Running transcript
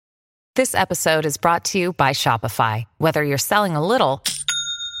This episode is brought to you by Shopify. Whether you're selling a little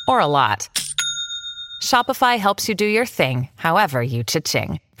or a lot, Shopify helps you do your thing, however you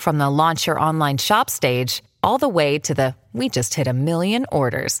cha-ching. From the launch your online shop stage, all the way to the we just hit 1 million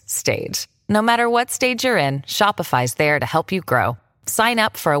orders stage. No matter what stage you're in, Shopify's there to help you grow. Sign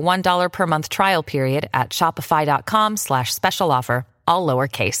up for a $1 per month trial period at shopify.com/special offer, all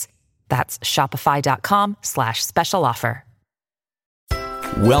lowercase. That's shopify.com/special offer.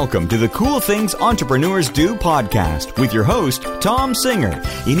 Welcome to the Cool Things Entrepreneurs Do podcast with your host, Tom Singer.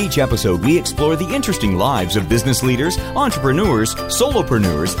 In each episode, we explore the interesting lives of business leaders, entrepreneurs,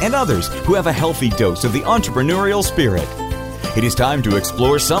 solopreneurs, and others who have a healthy dose of the entrepreneurial spirit. It is time to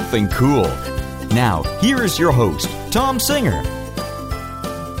explore something cool. Now, here is your host, Tom Singer.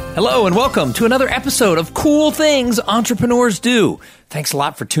 Hello and welcome to another episode of Cool Things Entrepreneurs Do. Thanks a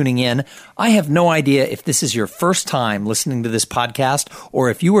lot for tuning in. I have no idea if this is your first time listening to this podcast or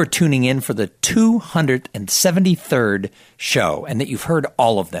if you are tuning in for the 273rd show and that you've heard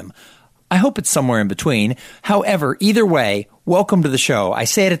all of them. I hope it's somewhere in between. However, either way, welcome to the show. I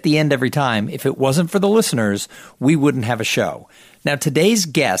say it at the end every time. If it wasn't for the listeners, we wouldn't have a show. Now, today's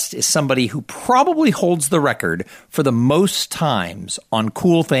guest is somebody who probably holds the record for the most times on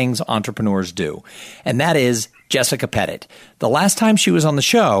Cool Things Entrepreneurs Do, and that is Jessica Pettit. The last time she was on the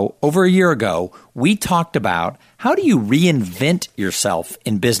show, over a year ago, we talked about how do you reinvent yourself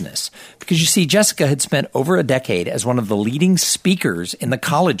in business? Because you see, Jessica had spent over a decade as one of the leading speakers in the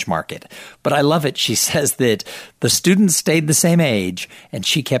college market. But I love it. She says that the students stayed the same age and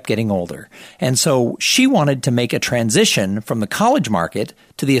she kept getting older. And so she wanted to make a transition from the college market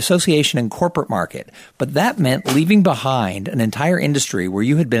to the association and corporate market. But that meant leaving behind an entire industry where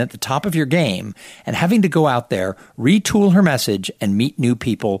you had been at the top of your game and having to go out there, retool her message, and meet new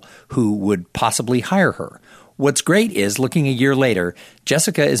people who would possibly hire her. What's great is, looking a year later,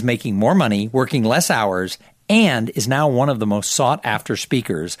 Jessica is making more money, working less hours, and is now one of the most sought-after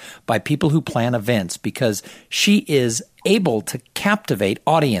speakers by people who plan events because she is able to captivate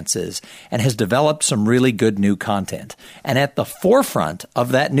audiences and has developed some really good new content. And at the forefront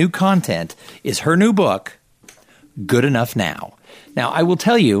of that new content is her new book, Good Enough Now. Now, I will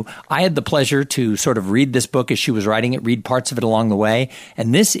tell you, I had the pleasure to sort of read this book as she was writing it, read parts of it along the way,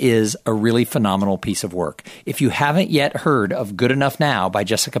 and this is a really phenomenal piece of work. If you haven't yet heard of Good Enough Now by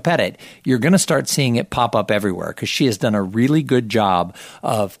Jessica Pettit, you're going to start seeing it pop up everywhere because she has done a really good job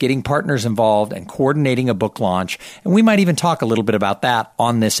of getting partners involved and coordinating a book launch, and we might even talk a little bit about that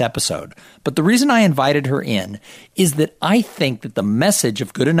on this episode. But the reason I invited her in is that I think that the message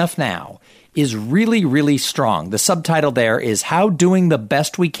of Good Enough Now is really, really strong. The subtitle there is How Doing the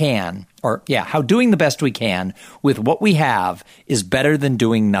Best We Can, How Doing the Best We Can with What We Have is Better Than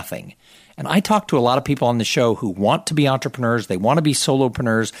Doing Nothing. And I talk to a lot of people on the show who want to be entrepreneurs, they want to be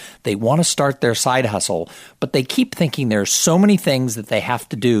solopreneurs, they want to start their side hustle, but they keep thinking there are so many things that they have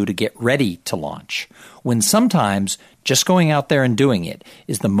to do to get ready to launch, when sometimes just going out there and doing it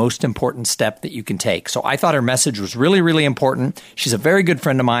is the most important step that you can take. So I thought her message was really, really important. She's a very good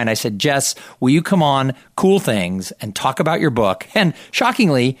friend of mine. I said, Jess, will you come on Cool Things and talk about your book? And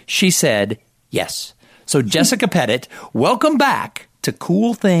shockingly, she said yes. So Jessica Pettit, welcome back to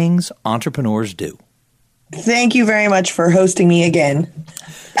Cool Things Entrepreneurs Do. Thank you very much for hosting me again.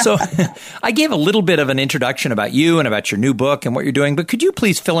 So I gave a little bit of an introduction about you and about your new book and what you're doing, but could you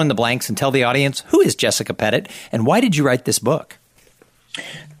please fill in the blanks and tell the audience, who is Jessica Pettit and why did you write this book?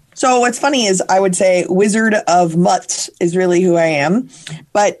 So what's funny is I would say Wizard of Mutts is really who I am,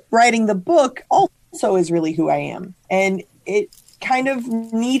 but writing the book also is really who I am. And it kind of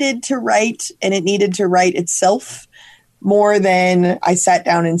needed to write, and it needed to write itself more than I sat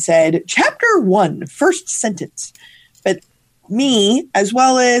down and said, Chapter 1, first sentence. But me, as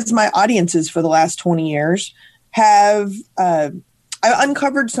well as my audiences for the last 20 years, have I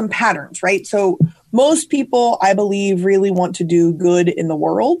uncovered some patterns, right? So most people, I believe, really want to do good in the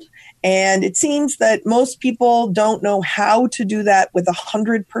world. And it seems that most people don't know how to do that with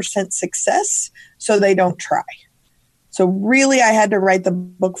 100% success, so they don't try. So really, I had to write the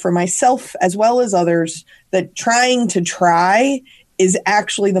book for myself as well as others that trying to try is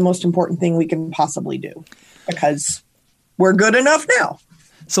actually the most important thing we can possibly do because we're good enough now.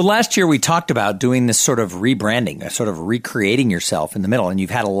 So last year we talked about doing this sort of rebranding, sort of recreating yourself in the middle, and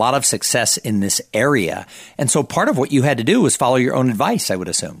you've had a lot of success in this area. And so part of what you had to do was follow your own advice, I would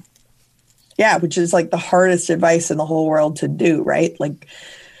assume. Yeah, which is like the hardest advice in the whole world to do, right? Like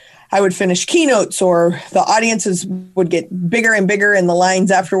I would finish keynotes or the audiences would get bigger and bigger and the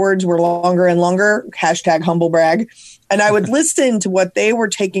lines afterwards were longer and longer, #humble brag. And I would listen to what they were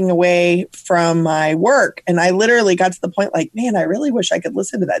taking away from my work. And I literally got to the point like, man, I really wish I could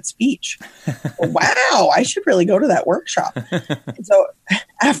listen to that speech. Wow, I should really go to that workshop. And so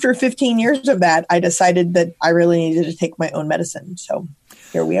after 15 years of that, I decided that I really needed to take my own medicine. So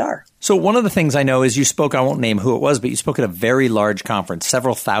here we are. So one of the things I know is you spoke, I won't name who it was, but you spoke at a very large conference,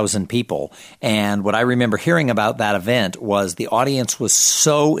 several thousand people. And what I remember hearing about that event was the audience was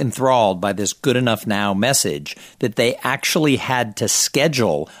so enthralled by this Good Enough Now message that they actually had to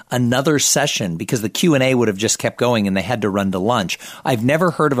schedule another session because the Q&A would have just kept going and they had to run to lunch. I've never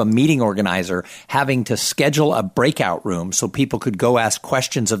heard of a meeting organizer having to schedule a breakout room so people could go ask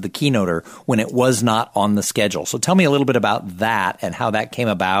questions of the keynoter when it was not on the schedule. So tell me a little bit about that and how that came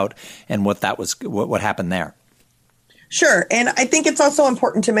about and what happened there. Sure. And I think it's also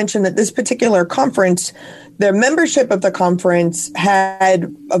important to mention that this particular conference, the membership of the conference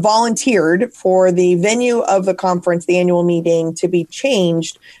had volunteered for the venue of the conference, the annual meeting, to be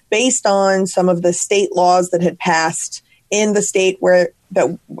changed based on some of the state laws that had passed in the state where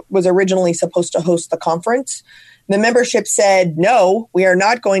that was originally supposed to host the conference. The membership said, no, we are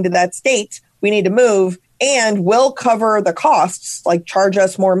not going to that state. We need to move. And we'll cover the costs, like charge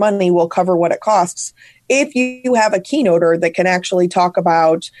us more money, we'll cover what it costs. If you have a keynoter that can actually talk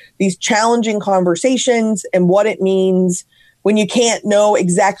about these challenging conversations and what it means when you can't know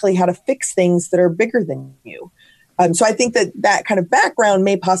exactly how to fix things that are bigger than you. So I think that kind of background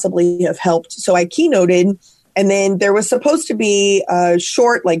may possibly have helped. So I keynoted, and then there was supposed to be a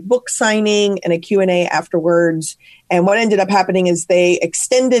short like book signing and a Q&A afterwards. And what ended up happening is they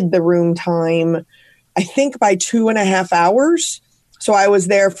extended the room time, I think, by 2.5 hours. So I was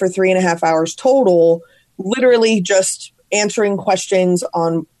there for 3.5 hours total, literally just answering questions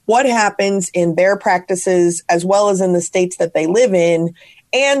on what happens in their practices as well as in the states that they live in,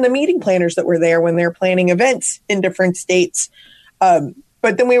 and the meeting planners that were there when they're planning events in different states.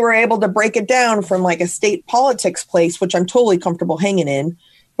 But then we were able to break it down from like a state politics place, which I'm totally comfortable hanging in.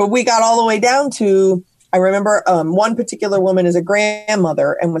 But we got all the way down to, I remember one particular woman is a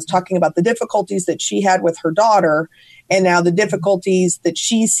grandmother and was talking about the difficulties that she had with her daughter and now the difficulties that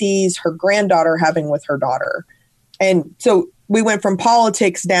she sees her granddaughter having with her daughter. And so we went from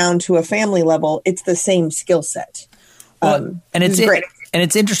politics down to a family level. It's the same skill set. And it's great. And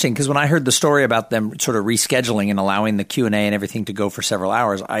it's interesting because when I heard the story about them sort of rescheduling and allowing the Q&A and everything to go for several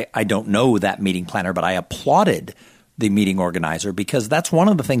hours, I don't know that meeting planner, but I applauded the meeting organizer, because that's one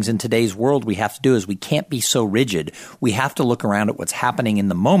of the things in today's world we have to do is we can't be so rigid. We have to look around at what's happening in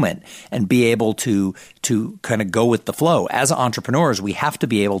the moment and be able to kind of go with the flow. As entrepreneurs, we have to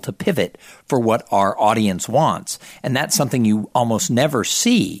be able to pivot for what our audience wants. And that's something you almost never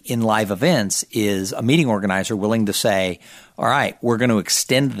see in live events is a meeting organizer willing to say, all right, we're going to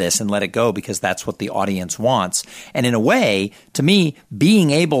extend this and let it go because that's what the audience wants. And in a way, to me,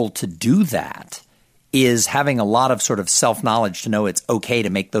 being able to do that is having a lot of sort of self-knowledge to know it's okay to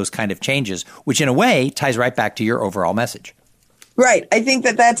make those kind of changes, which in a way ties right back to your overall message. Right. I think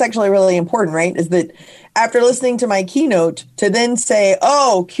that that's actually really important, right? Is that after listening to my keynote to then say,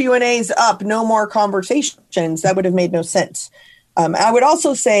 oh, Q&A's up, no more conversations, that would have made no sense. I would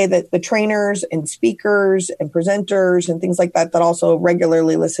also say that the trainers and speakers and presenters and things like that also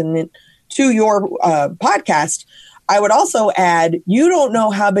regularly listen to your podcast, I would also add, you don't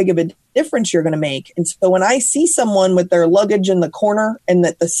know how big of a difference you're going to make. And so when I see someone with their luggage in the corner and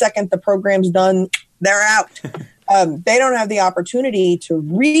that the second the program's done, they're out, they don't have the opportunity to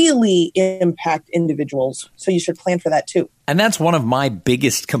really impact individuals. So you should plan for that too. And that's one of my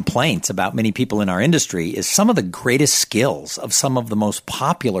biggest complaints about many people in our industry is some of the greatest skills of some of the most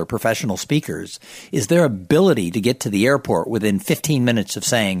popular professional speakers is their ability to get to the airport within 15 minutes of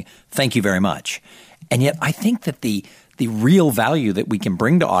saying, thank you very much. And yet I think that the real value that we can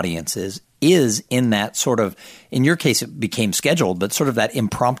bring to audiences is in that sort of, in your case, it became scheduled, but sort of that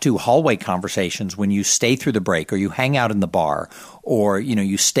impromptu hallway conversations when you stay through the break or you hang out in the bar or,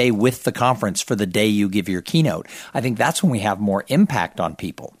 you stay with the conference for the day you give your keynote. I think that's when we have more impact on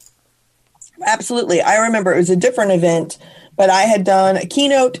people. Absolutely. I remember it was a different event, but I had done a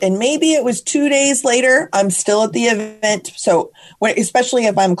keynote and maybe it was 2 days later, I'm still at the event. So especially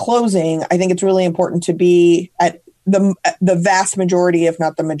if I'm closing, I think it's really important to be at the vast majority, if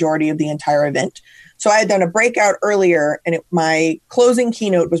not the majority of the entire event. So I had done a breakout earlier and my closing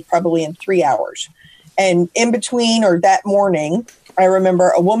keynote was probably in 3 hours. And in between or that morning, I remember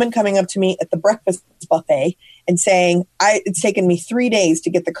a woman coming up to me at the breakfast buffet and saying, it's taken me 3 days to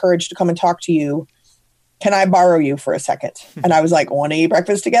get the courage to come and talk to you. Can I borrow you for a second? And I was like, want to eat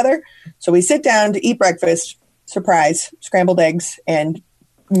breakfast together? So we sit down to eat breakfast, surprise, scrambled eggs and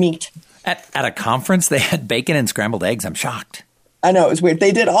meat. At a conference, they had bacon and scrambled eggs. I'm shocked. I know, it was weird.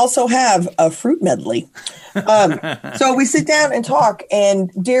 They did also have a fruit medley. So we sit down and talk, and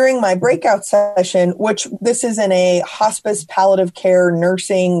during my breakout session, which this is in a hospice palliative care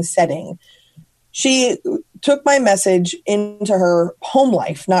nursing setting, she took my message into her home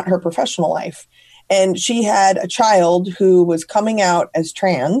life, not her professional life. And she had a child who was coming out as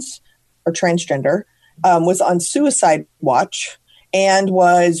trans or transgender, was on suicide watch, and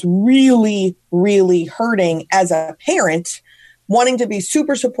was really, really hurting as a parent, wanting to be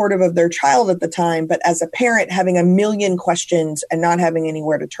super supportive of their child at the time, but as a parent having a million questions and not having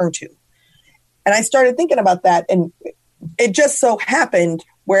anywhere to turn to. And I started thinking about that, and it just so happened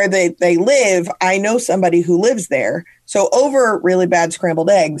where they live, I know somebody who lives there. So over really bad scrambled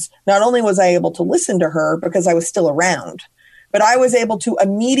eggs, not only was I able to listen to her because I was still around, but I was able to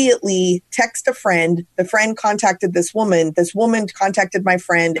immediately text a friend. The friend contacted this woman contacted my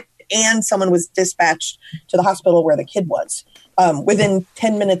friend, and someone was dispatched to the hospital where the kid was within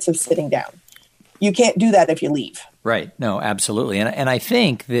 10 minutes of sitting down. You can't do that if you leave. Right. No, absolutely. And I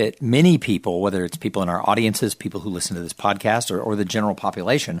think that many people, whether it's people in our audiences, people who listen to this podcast, or the general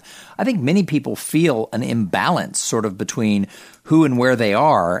population, I think many people feel an imbalance sort of between who and where they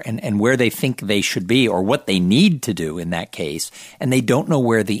are and where they think they should be or what they need to do in that case. And they don't know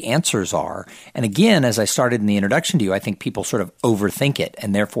where the answers are. And again, as I started in the introduction to you, I think people sort of overthink it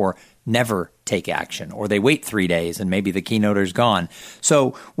and therefore never take action, or they wait 3 days and maybe the keynoter's gone.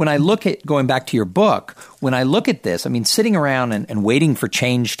 So when I look at, going back to your book, when I look at this, I mean, sitting around and waiting for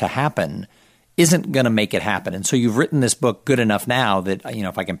change to happen isn't going to make it happen. And so you've written this book, Good Enough Now, that, you know,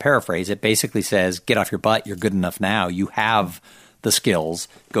 if I can paraphrase, it basically says, get off your butt, you're good enough now. You have the skills,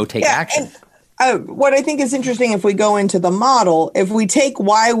 go take action. And, what I think is interesting, if we go into the model, if we take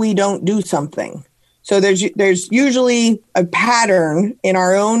why we don't do something, so there's usually a pattern in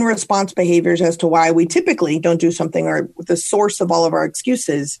our own response behaviors as to why we typically don't do something, or the source of all of our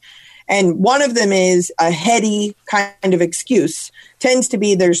excuses. And one of them is a heady kind of excuse. Tends to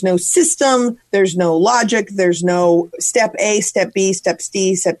be there's no system, there's no logic, there's no step A, step B, step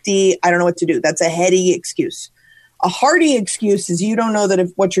C, step D. I don't know what to do. That's a heady excuse. A hearty excuse is you don't know that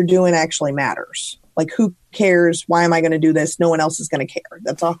if what you're doing actually matters. Like, who cares? Why am I going to do this? No one else is going to care.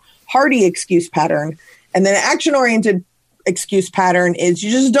 That's a hearty excuse pattern. And then an action-oriented excuse pattern is you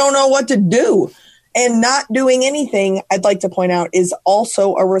just don't know what to do. And not doing anything, I'd like to point out, is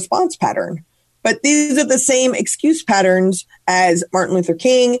also a response pattern. But these are the same excuse patterns as Martin Luther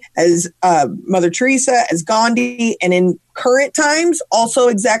King, as Mother Teresa, as Gandhi, and in current times, also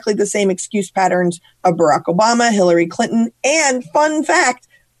exactly the same excuse patterns of Barack Obama, Hillary Clinton, and fun fact,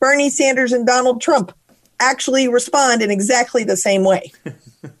 Bernie Sanders and Donald Trump actually respond in exactly the same way.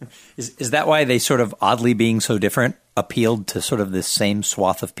 Is that why they sort of, oddly being so different, appealed to sort of this same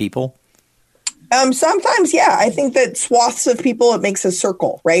swath of people? Sometimes, yeah. I think that swaths of people, it makes a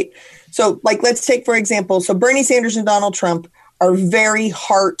circle, right? So, like, let's take, for example, so Bernie Sanders and Donald Trump are very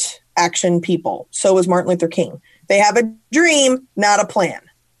heart action people. So is Martin Luther King. They have a dream, not a plan,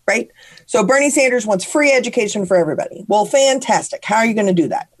 right? So Bernie Sanders wants free education for everybody. Well, fantastic. How are you going to do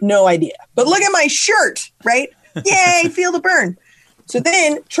that? No idea. But look at my shirt, right? Yay, feel the burn. So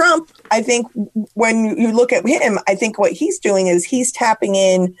then Trump, I think when you look at him, I think what he's doing is he's tapping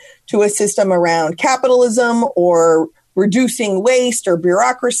in to a system around capitalism or reducing waste or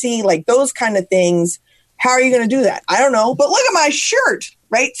bureaucracy, like those kind of things. How are you going to do that? I don't know, but look at my shirt,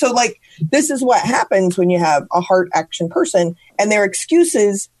 right? So like, this is what happens when you have a heart action person, and their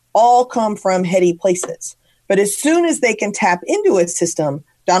excuses all come from heady places. But as soon as they can tap into a system,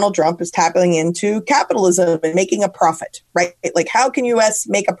 Donald Trump is tapping into capitalism and making a profit, right? Like, how can U.S.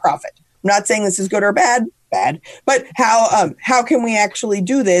 make a profit? I'm not saying this is good or bad, but how can we actually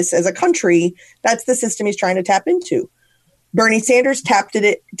do this as a country? That's the system he's trying to tap into. Bernie Sanders tapped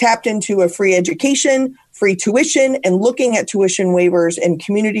into a free education, free tuition, and looking at tuition waivers in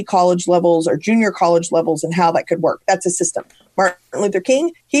community college levels or junior college levels and how that could work. That's a system. Martin Luther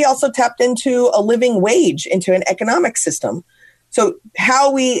King, he also tapped into a living wage, into an economic system. So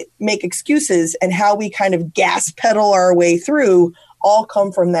how we make excuses and how we kind of gas pedal our way through all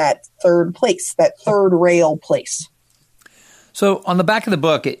come from that third place, that third rail place. So on the back of the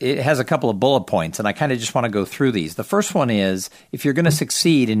book, it has a couple of bullet points, and I kind of just want to go through these. The first one is, if you're going to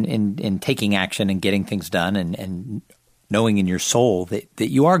succeed in taking action and getting things done and knowing in your soul that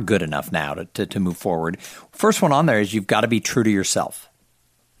you are good enough now to move forward, first one on there is you've got to be true to yourself.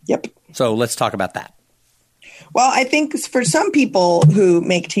 Yep. So let's talk about that. Well, I think for some people who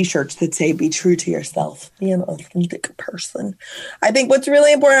make T-shirts that say, be true to yourself, be an authentic person, I think what's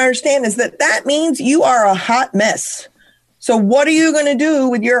really important to understand is that means you are a hot mess. So what are you going to do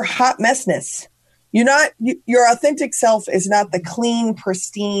with your hot messness? Your authentic self is not the clean,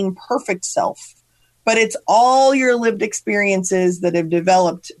 pristine, perfect self, but it's all your lived experiences that have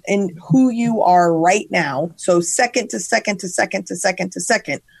developed in who you are right now. So second to second to second to second to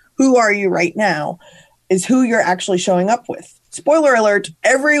second, who are you right now is who you're actually showing up with. Spoiler alert,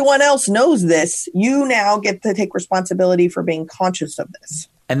 everyone else knows this. You now get to take responsibility for being conscious of this.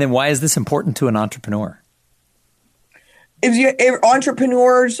 And then why is this important to an entrepreneur? If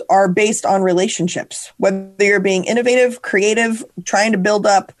entrepreneurs are based on relationships, whether you're being innovative, creative, trying to build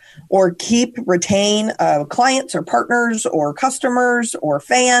up or retain clients or partners or customers or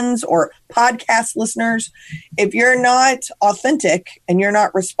fans or podcast listeners, if you're not authentic and you're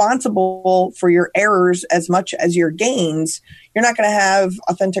not responsible for your errors as much as your gains, you're not going to have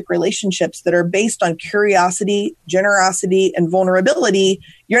authentic relationships that are based on curiosity, generosity, and vulnerability.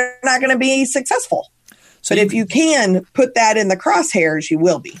 You're not going to be successful. But if you can put that in the crosshairs, you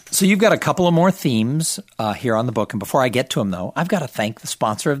will be. So you've got a couple of more themes here on the book. And before I get to them, though, I've got to thank the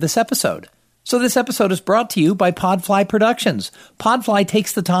sponsor of this episode. So this episode is brought to you by Podfly Productions. Podfly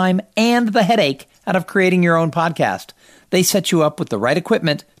takes the time and the headache out of creating your own podcast. They set you up with the right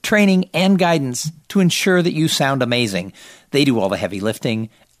equipment, training, and guidance to ensure that you sound amazing. They do all the heavy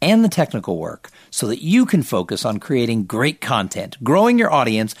lifting and the technical work so that you can focus on creating great content, growing your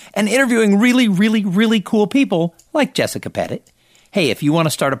audience, and interviewing really, really, really cool people like Jessica Pettit. Hey, if you want to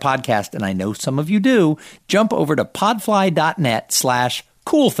start a podcast, and I know some of you do, jump over to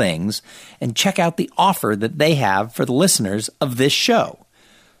podfly.net/coolthings and check out the offer that they have for the listeners of this show.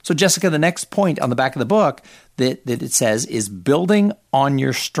 So, Jessica, the next point on the back of the book that it says is building on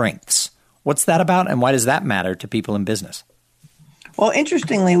your strengths. What's that about, and why does that matter to people in business? Well,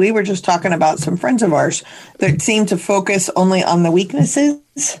 interestingly, we were just talking about some friends of ours that seem to focus only on the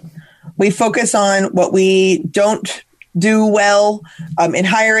weaknesses. We focus on what we don't do well. In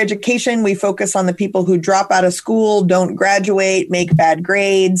higher education, we focus on the people who drop out of school, don't graduate, make bad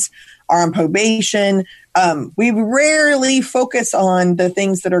grades, are on probation. We rarely focus on the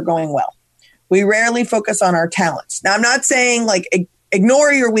things that are going well. We rarely focus on our talents. Now, I'm not saying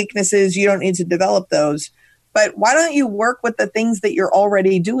ignore your weaknesses. You don't need to develop those. But why don't you work with the things that you're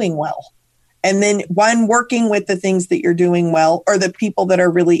already doing well? And then when working with the things that you're doing well, or the people that are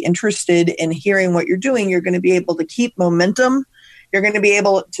really interested in hearing what you're doing, you're going to be able to keep momentum. You're going to be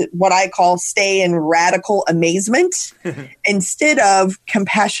able to, what I call, stay in radical amazement instead of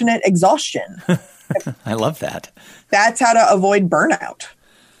compassionate exhaustion. I love that. That's how to avoid burnout.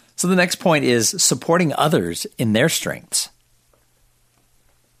 So the next point is supporting others in their strengths.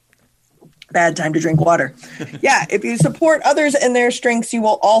 Bad time to drink water. Yeah, if you support others in their strengths, you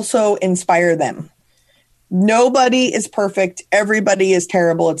will also inspire them. Nobody is perfect. Everybody is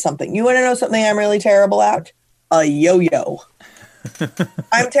terrible at something. You want to know something I'm really terrible at? A yo-yo.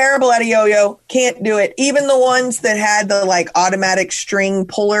 I'm terrible at a yo-yo. Can't do it. Even the ones that had the automatic string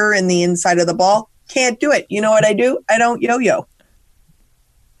puller in the inside of the ball, can't do it. You know what I do? I don't yo-yo.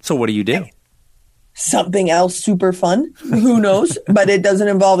 So what do you do? Something else super fun. Who knows? But it doesn't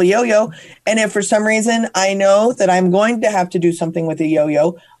involve a yo-yo. And if for some reason I know that I'm going to have to do something with a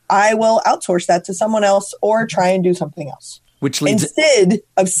yo-yo, I will outsource that to someone else or try and do something else. Which leads instead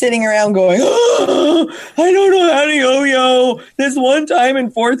of sitting around going, oh, I don't know how to yo-yo. This one time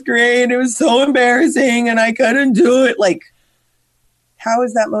in 4th grade, it was so embarrassing and I couldn't do it. How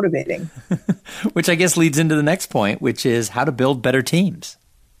is that motivating? Which I guess leads into the next point, which is how to build better teams.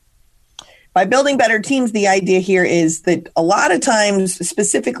 By building better teams, the idea here is that a lot of times,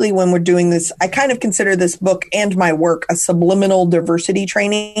 specifically when we're doing this, I kind of consider this book and my work a subliminal diversity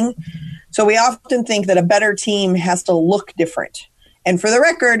training. So we often think that a better team has to look different. And for the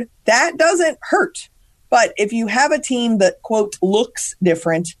record, that doesn't hurt. But if you have a team that, quote, looks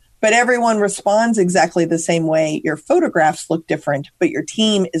different, but everyone responds exactly the same way, your photographs look different, but your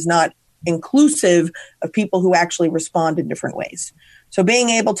team is not inclusive of people who actually respond in different ways. So being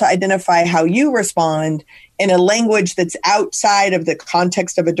able to identify how you respond in a language that's outside of the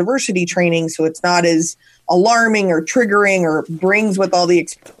context of a diversity training, so it's not as alarming or triggering or brings with all the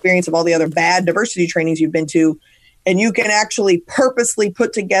experience of all the other bad diversity trainings you've been to, and you can actually purposely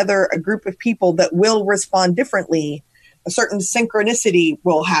put together a group of people that will respond differently, a certain synchronicity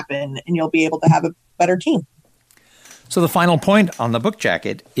will happen, and you'll be able to have a better team. So the final point on the book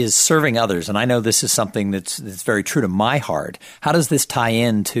jacket is serving others. And I know this is something that's very true to my heart. How does this tie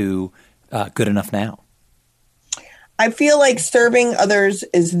into Good Enough Now? I feel like serving others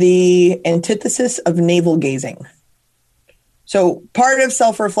is the antithesis of navel gazing. So part of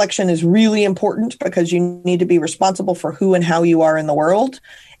self-reflection is really important because you need to be responsible for who and how you are in the world.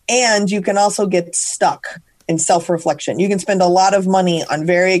 And you can also get stuck in self-reflection. You can spend a lot of money on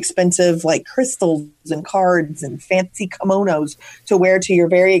very expensive like crystals and cards and fancy kimonos to wear to your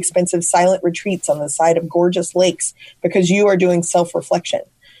very expensive silent retreats on the side of gorgeous lakes because you are doing self-reflection.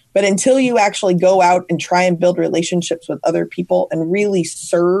 But until you actually go out and try and build relationships with other people and really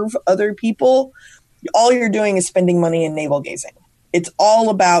serve other people, all you're doing is spending money and navel gazing. It's all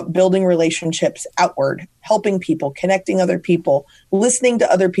about building relationships outward, helping people, connecting other people, listening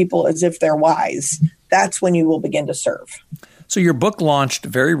to other people as if they're wise. That's when you will begin to serve. So your book launched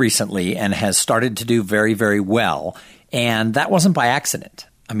very recently and has started to do very, very well. And that wasn't by accident.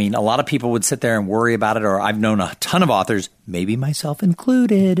 I mean, a lot of people would sit there and worry about it, or I've known a ton of authors, maybe myself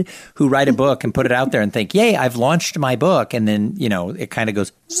included, who write a book and put it out there and think, yay, I've launched my book. And then, it kind of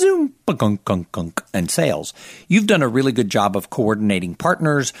goes zoom, gunk, gunk, gunk, and sales. You've done a really good job of coordinating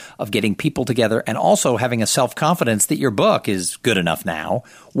partners, of getting people together, and also having a self-confidence that your book is good enough now.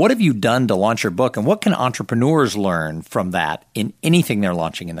 What have you done to launch your book, and what can entrepreneurs learn from that in anything they're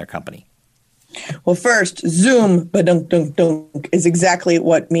launching in their company? Well, first, zoom, ba-dunk-dunk-dunk is exactly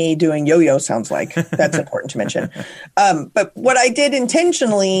what me doing yo-yo sounds like. That's important to mention. But what I did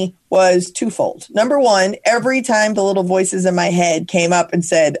intentionally was twofold. Number one, every time the little voices in my head came up and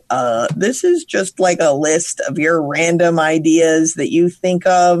said, this is just like a list of your random ideas that you think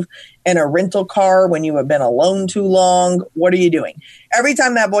of in a rental car when you have been alone too long. What are you doing? Every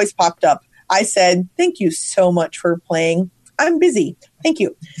time that voice popped up, I said, thank you so much for playing. I'm busy. Thank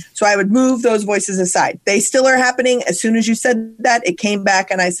you. So I would move those voices aside. They still are happening. As soon as you said that, it came back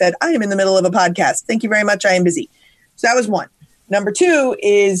and I said, I am in the middle of a podcast. Thank you very much. I am busy. So that was one. Number two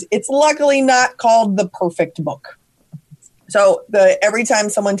is it's luckily not called the perfect book. So every time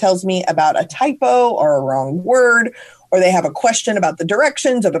someone tells me about a typo or a wrong word, or they have a question about the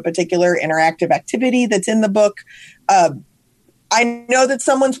directions of a particular interactive activity that's in the book, I know that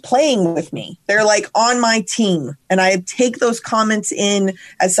someone's playing with me. They're like on my team. And I take those comments in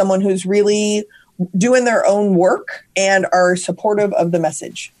as someone who's really doing their own work and are supportive of the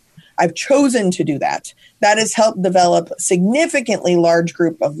message. I've chosen to do that. That has helped develop a significantly large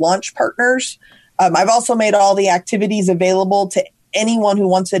group of launch partners. I've also made all the activities available to anyone who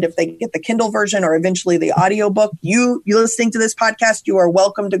wants it. If they get the Kindle version or eventually the audiobook, you listening to this podcast, you are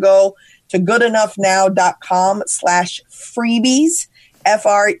welcome to go to goodenoughnow.com/freebies,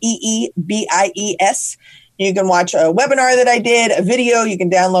 FREEBIES. You can watch a webinar that I did, a video. You can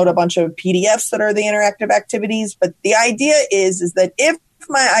download a bunch of PDFs that are the interactive activities. But the idea is that if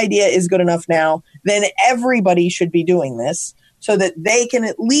my idea is good enough now, then everybody should be doing this so that they can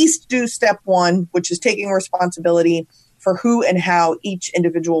at least do step one, which is taking responsibility for who and how each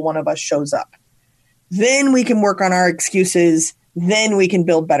individual one of us shows up. Then we can work on our excuses. Then we can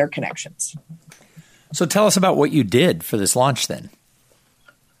build better connections. So tell us about what you did for this launch then.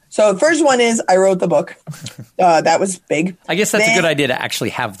 So the first one is I wrote the book. That was big. I guess that's a good idea to actually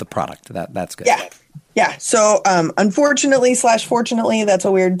have the product. That's good. Yeah. So unfortunately/fortunately, that's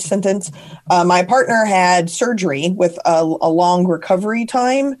a weird sentence. My partner had surgery with a long recovery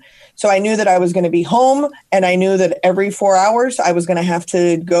time. So I knew that I was going to be home, and I knew that every 4 hours I was going to have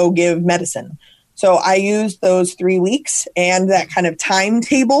to go give medicine. So I used those 3 weeks and that kind of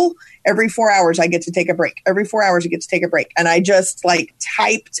timetable. Every 4 hours I get to take a break. Every 4 hours I get to take a break. And I just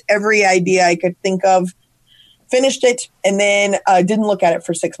typed every idea I could think of, finished it, and then didn't look at it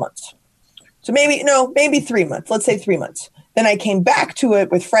for 6 months. So maybe 3 months. Let's say 3 months. Then I came back to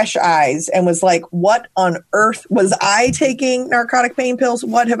it with fresh eyes and was like, what on earth? Was I taking narcotic pain pills?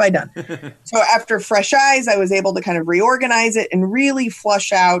 What have I done? So after fresh eyes, I was able to kind of reorganize it and really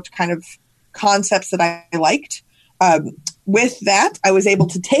flush out kind of concepts that I liked. With that, I was able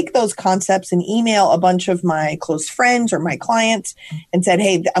to take those concepts and email a bunch of my close friends or my clients and said,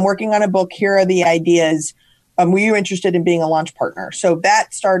 hey, I'm working on a book. Here are the ideas. Were you interested in being a launch partner? So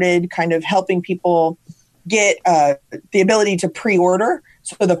that started kind of helping people get the ability to pre-order.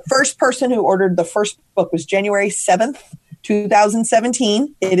 So the first person who ordered the first book was January 7th,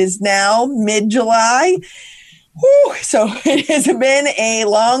 2017. It is now mid-July. So it has been a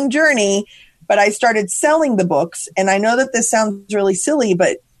long journey, but I started selling the books. And I know that this sounds really silly,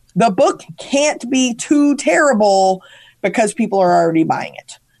 but the book can't be too terrible because people are already buying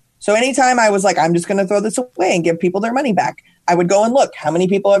it. So anytime I was like, I'm just going to throw this away and give people their money back, I would go and look how many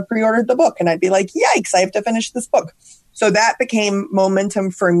people have pre-ordered the book. And I'd be like, yikes, I have to finish this book. So that became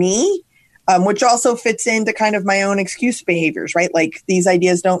momentum for me, which also fits into kind of my own excuse behaviors, right? Like these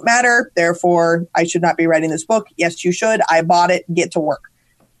ideas don't matter. Therefore, I should not be writing this book. Yes, you should. I bought it. Get to work.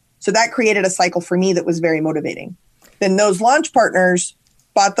 So that created a cycle for me that was very motivating. Then those launch partners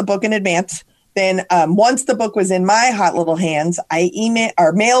bought the book in advance. Then once the book was in my hot little hands, I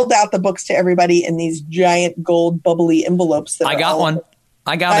mailed out the books to everybody in these giant gold bubbly envelopes. I got one.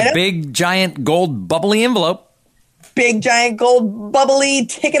 I got a big giant gold bubbly envelope. Big giant gold bubbly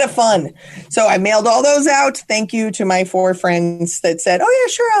ticket of fun. So I mailed all those out. Thank you to my 4 friends that said, oh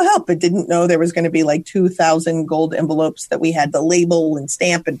yeah, sure, I'll help, but didn't know there was going to be like 2,000 gold envelopes that we had to label and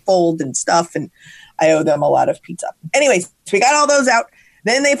stamp and fold and stuff. And I owe them a lot of pizza. Anyways, so we got all those out.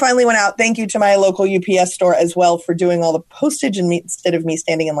 Then they finally went out. Thank you to my local UPS store as well for doing all the postage instead of me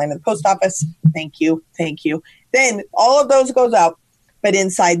standing in line at the post office. Thank you. Thank you. Then all of those goes out. But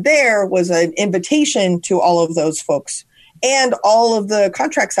inside there was an invitation to all of those folks. And all of the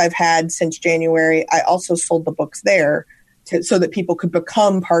contracts I've had since January, I also sold the books there so that people could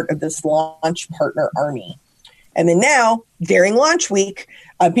become part of this launch partner army. And then now, during launch week,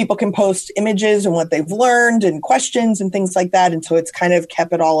 people can post images and what they've learned and questions and things like that. And so it's kind of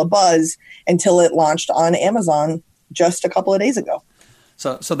kept it all abuzz until it launched on Amazon just a couple of days ago.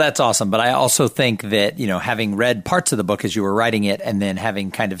 So that's awesome. But I also think that, having read parts of the book as you were writing it and then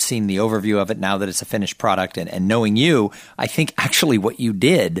having kind of seen the overview of it now that it's a finished product and knowing you, I think actually what you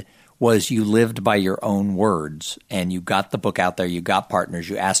did was you lived by your own words and you got the book out there, you got partners,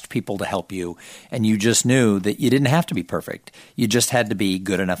 you asked people to help you, and you just knew that you didn't have to be perfect. You just had to be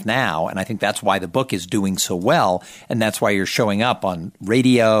good enough now. And I think that's why the book is doing so well. And that's why you're showing up on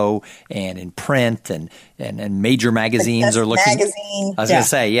radio and in print and major magazines Success are looking. Magazine. I was going to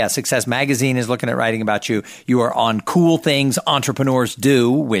say, Success Magazine is looking at writing about you. You are on Cool Things Entrepreneurs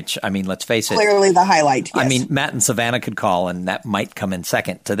Do, which, let's face it. Clearly the highlight. Yes. Matt and Savannah could call, and that might come in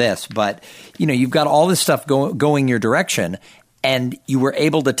second to this. But, you've got all this stuff going your direction, and you were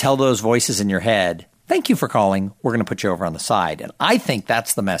able to tell those voices in your head, thank you for calling. We're going to put you over on the side. And I think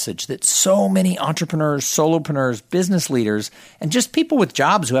that's the message that so many entrepreneurs, solopreneurs, business leaders, and just people with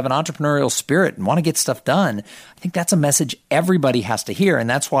jobs who have an entrepreneurial spirit and want to get stuff done, I think that's a message everybody has to hear. And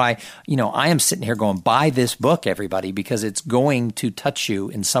that's why, I am sitting here going, buy this book, everybody, because it's going to touch you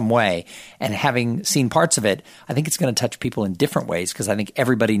in some way. And having seen parts of it, I think it's going to touch people in different ways because I think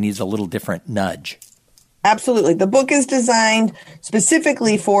everybody needs a little different nudge. Absolutely. The book is designed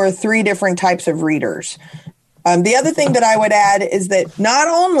specifically for 3 different types of readers. The other thing that I would add is that not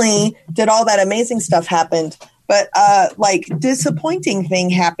only did all that amazing stuff happen, but disappointing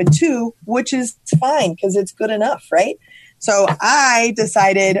thing happened too, which is fine because it's good enough, right? So I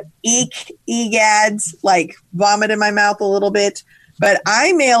decided, egads, vomit in my mouth a little bit, but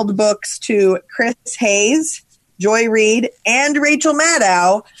I mailed books to Chris Hayes, Joy Reid, and Rachel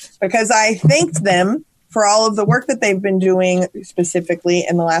Maddow because I thanked them for all of the work that they've been doing specifically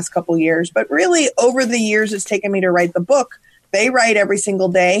in the last couple years. But really, over the years it's taken me to write the book. They write every single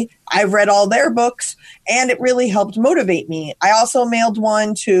day. I've read all their books, and it really helped motivate me. I also mailed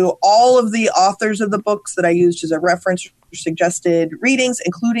one to all of the authors of the books that I used as a reference for suggested readings,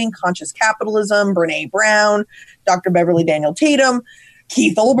 including Conscious Capitalism, Brene Brown, Dr. Beverly Daniel Tatum,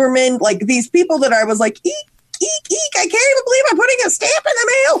 Keith Olbermann, these people that I was like, eek, I can't even believe I'm putting a stamp in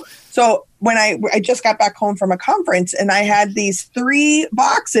the mail. So when I just got back home from a conference and I had these 3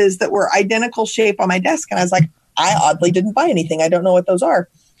 boxes that were identical shape on my desk, and I was like, I oddly didn't buy anything. I don't know what those are.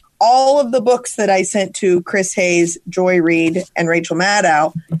 All of the books that I sent to Chris Hayes, Joy Reid, and Rachel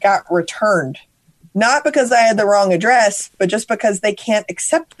Maddow got returned. Not because I had the wrong address, but just because they can't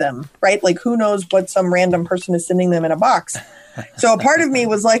accept them, right? Who knows what some random person is sending them in a box. So a part of me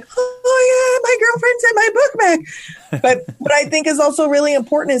was like, oh yeah, my girlfriend sent my book back. But what I think is also really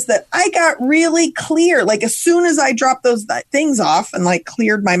important is that I got really clear. As soon as I dropped those things off and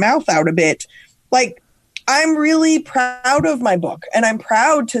cleared my mouth out a bit, I'm really proud of my book and I'm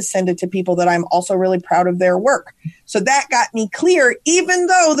proud to send it to people that I'm also really proud of their work. So that got me clear, even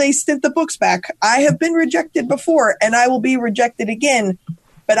though they sent the books back. I have been rejected before and I will be rejected again,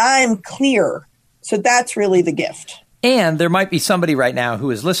 but I'm clear. So that's really the gift. And there might be somebody right now who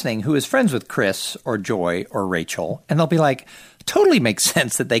is listening who is friends with Chris or Joy or Rachel, and they'll be like, totally makes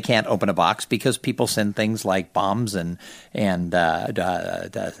sense that they can't open a box because people send things like bombs and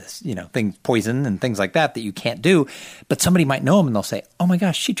things, poison and things like that you can't do. But somebody might know them and they'll say, oh my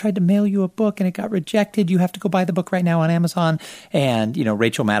gosh, she tried to mail you a book and it got rejected. You have to go buy the book right now on Amazon. And,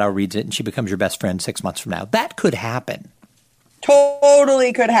 Rachel Maddow reads it and she becomes your best friend 6 months from now. That could happen.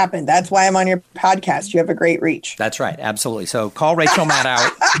 Totally could happen. That's why I'm on your podcast. You have a great reach. That's right. Absolutely. So call Rachel Maddow.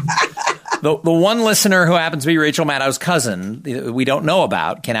 The one listener who happens to be Rachel Maddow's cousin we don't know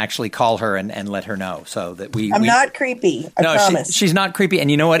about can actually call her and let her know so that I'm not creepy. I promise. She's not creepy.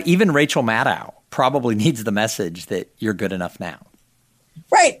 And you know what? Even Rachel Maddow probably needs the message that you're good enough now.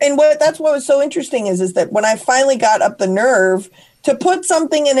 Right. And that's what was so interesting is that when I finally got up the nerve to put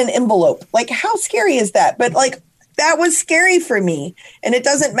something in an envelope. Like, how scary is that? But like, that was scary for me. And it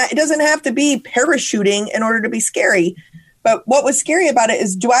doesn't have to be parachuting in order to be scary. But what was scary about it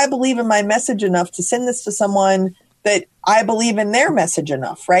is, do I believe in my message enough to send this to someone that I believe in their message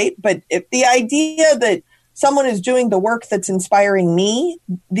enough, right? But if the idea that someone is doing the work that's inspiring me,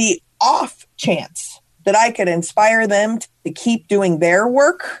 the off chance that I could inspire them to keep doing their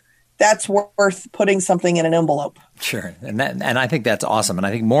work, that's worth putting something in an envelope. Sure. And I think that's awesome. And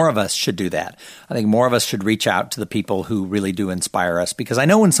I think more of us should do that. I think more of us should reach out to the people who really do inspire us, because I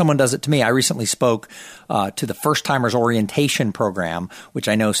know when someone does it to me. I recently spoke to the First Timers Orientation Program, which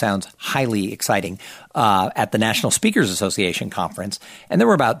I know sounds highly exciting, at the National Speakers Association conference. And there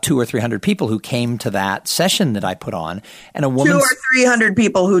were about 200 or 300 people who came to that session that I put on. And a woman, 200 or 300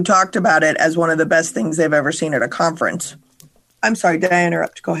 people who talked about it as one of the best things they've ever seen at a conference. I'm sorry, did I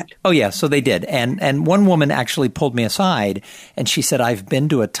interrupt? Go ahead. Oh, yeah, so they did. And one woman actually pulled me aside, and she said, I've been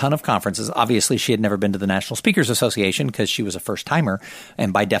to a ton of conferences. Obviously, she had never been to the National Speakers Association because she was a first-timer,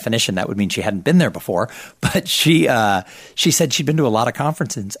 and by definition, that would mean she hadn't been there before. But she said she'd been to a lot of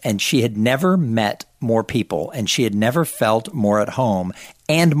conferences, and she had never met more people, and she had never felt more at home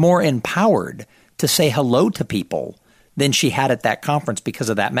and more empowered to say hello to people than she had at that conference because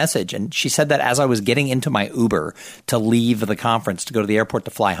of that message. And she said that as I was getting into my Uber to leave the conference to go to the airport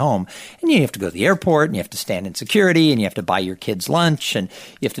to fly home. And you have to go to the airport, and you have to stand in security, and you have to buy your kids lunch, and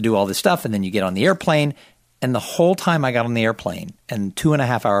you have to do all this stuff. And then you get on the airplane. And the whole time I got on the airplane and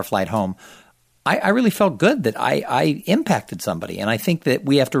 2.5-hour flight home, I really felt good that I impacted somebody. And I think that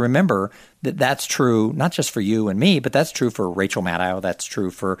we have to remember that that's true, not just for you and me, but that's true for Rachel Maddow. That's true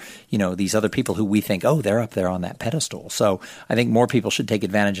for, these other people who we think, oh, they're up there on that pedestal. So I think more people should take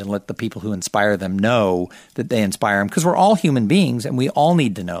advantage and let the people who inspire them know that they inspire them, because we're all human beings and we all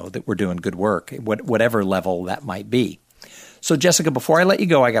need to know that we're doing good work, whatever level that might be. So, Jessica, before I let you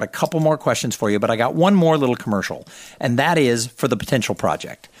go, I got a couple more questions for you, but I got one more little commercial, and that is for the Potential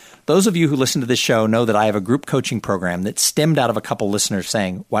Project. Those of you who listen to this show know that I have a group coaching program that stemmed out of a couple listeners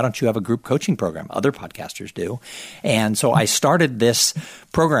saying, why don't you have a group coaching program? Other podcasters do. And so I started this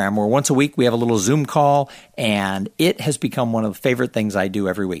program where once a week we have a little Zoom call, and it has become one of the favorite things I do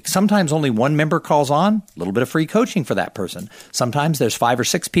every week. Sometimes only one member calls on, a little bit of free coaching for that person. Sometimes there's 5 or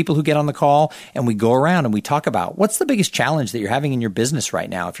 6 people who get on the call, and we go around and we talk about what's the biggest challenge that you're having in your business right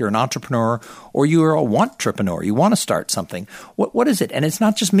now. If you're an entrepreneur or you're a want-trepreneur, you want to start something, what is it? And it's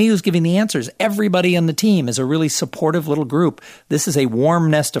not just me who's giving the answers. Everybody on the team is a really supportive little group. This is a warm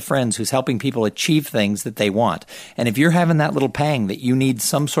nest of friends who's helping people achieve things that they want. And if you're having that little pang that you need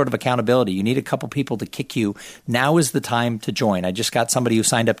some sort of accountability, you need a couple people to kick you, now is the time to join. I just got somebody who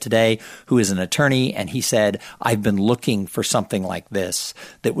signed up today who is an attorney, and he said, I've been looking for something like this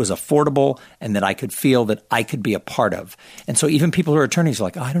that was affordable and that I could feel that I could be a part of. And so even people who are attorneys are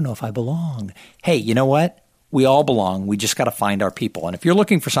like, I don't know if I belong. Hey, you know what? We all belong. We just got to find our people. And if you're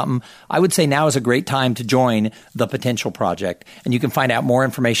looking for something, I would say now is a great time to join the Potential Project. And you can find out more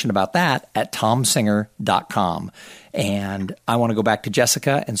information about that at tomsinger.com. And I want to go back to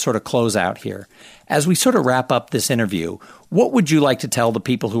Jessica and sort of close out here. As we sort of wrap up this interview, what would you like to tell the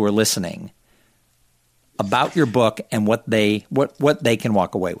people who are listening about your book and what they can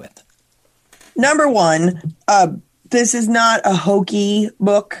walk away with? Number one, this is not a hokey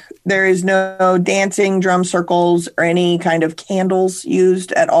book. There is no dancing, drum circles, or any kind of candles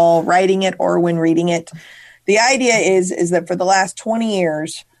used at all, writing it or when reading it. The idea is that for the last 20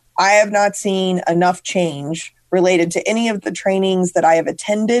 years, I have not seen enough change related to any of the trainings that I have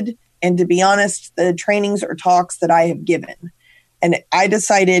attended, and to be honest, the trainings or talks that I have given. And I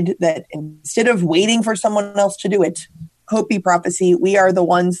decided that instead of waiting for someone else to do it, Hopi Prophecy, we are the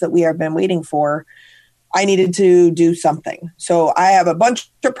ones that we have been waiting for. I needed to do something. So I have a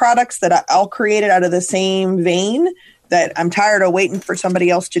bunch of products that I'll create it out of the same vein, that I'm tired of waiting for somebody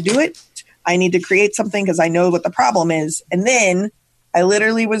else to do it. I need to create something because I know what the problem is. And then I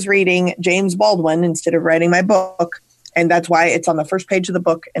literally was reading James Baldwin instead of writing my book. And that's why it's on the first page of the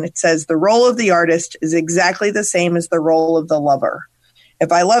book. And it says, the role of the artist is exactly the same as the role of the lover.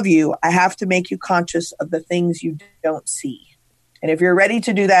 If I love you, I have to make you conscious of the things you don't see. And if you're ready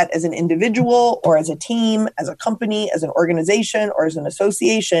to do that as an individual or as a team, as a company, as an organization, or as an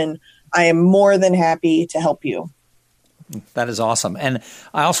association, I am more than happy to help you. That is awesome. And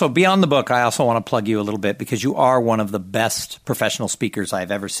I also, beyond the book, I also want to plug you a little bit because you are one of the best professional speakers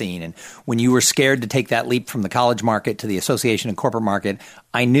I've ever seen. And when you were scared to take that leap from the college market to the association and corporate market,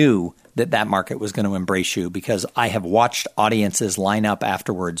 I knew that market was going to embrace you because I have watched audiences line up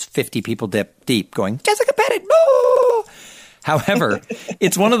afterwards, 50 people deep, going, Jessica Pettit, boo! However,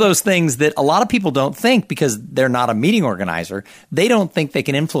 it's one of those things that a lot of people don't think because they're not a meeting organizer. They don't think they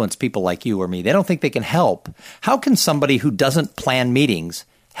can influence people like you or me. They don't think they can help. How can somebody who doesn't plan meetings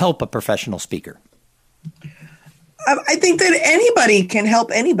help a professional speaker? I think that anybody can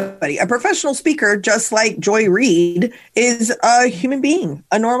help anybody. A professional speaker, just like Joy Reid, is a human being,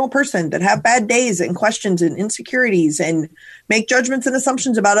 a normal person that have bad days and questions and insecurities and make judgments and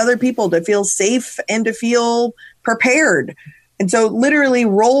assumptions about other people to feel safe and to feel prepared. And so literally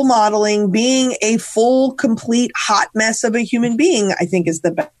role modeling, being a full, complete, hot mess of a human being, I think is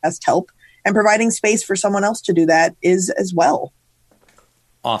the best help. And providing space for someone else to do that is as well.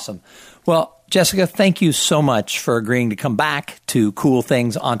 Awesome. Well, Jessica, thank you so much for agreeing to come back to Cool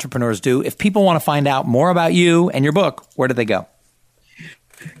Things Entrepreneurs Do. If people want to find out more about you and your book, where do they go?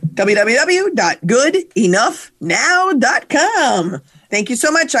 www.goodenoughnow.com. Thank you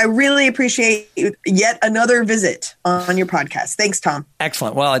so much. I really appreciate yet another visit on your podcast. Thanks, Tom.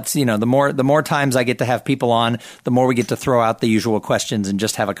 Excellent. Well, it's, the more times I get to have people on, the more we get to throw out the usual questions and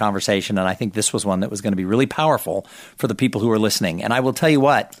just have a conversation. And I think this was one that was going to be really powerful for the people who are listening. And I will tell you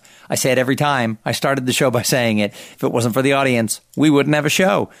what, I say it every time. I started the show by saying it. If it wasn't for the audience, we wouldn't have a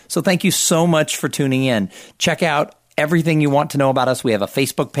show. So thank you so much for tuning in. Check out everything you want to know about us. We have a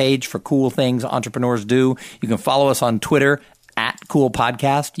Facebook page for Cool Things Entrepreneurs Do. You can follow us on Twitter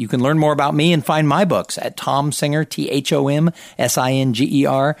 @CoolPodcast. You can learn more about me and find my books at TomSinger,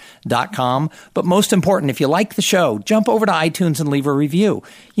 TomSinger.com. But most important, if you like the show, jump over to iTunes and leave a review.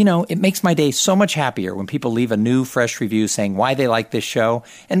 It makes my day so much happier when people leave a new, fresh review saying why they like this show.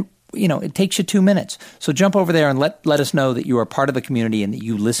 And it takes you 2 minutes. So jump over there and let us know that you are part of the community and that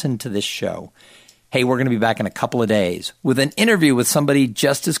you listen to this show. Hey, we're going to be back in a couple of days with an interview with somebody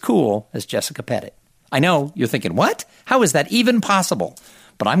just as cool as Jessica Pettit. I know you're thinking, what? How is that even possible?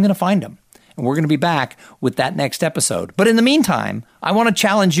 But I'm going to find him. And we're going to be back with that next episode. But in the meantime, I want to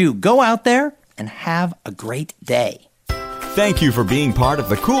challenge you. Go out there and have a great day. Thank you for being part of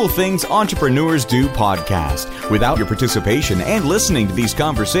the Cool Things Entrepreneurs Do podcast. Without your participation and listening to these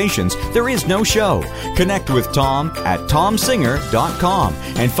conversations, there is no show. Connect with Tom at TomSinger.com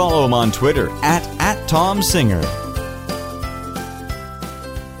and follow him on Twitter at TomSinger.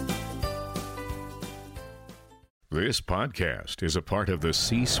 This podcast is a part of the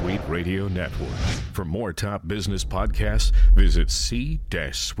C-Suite Radio Network. For more top business podcasts, visit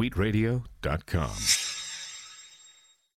c-suiteradio.com.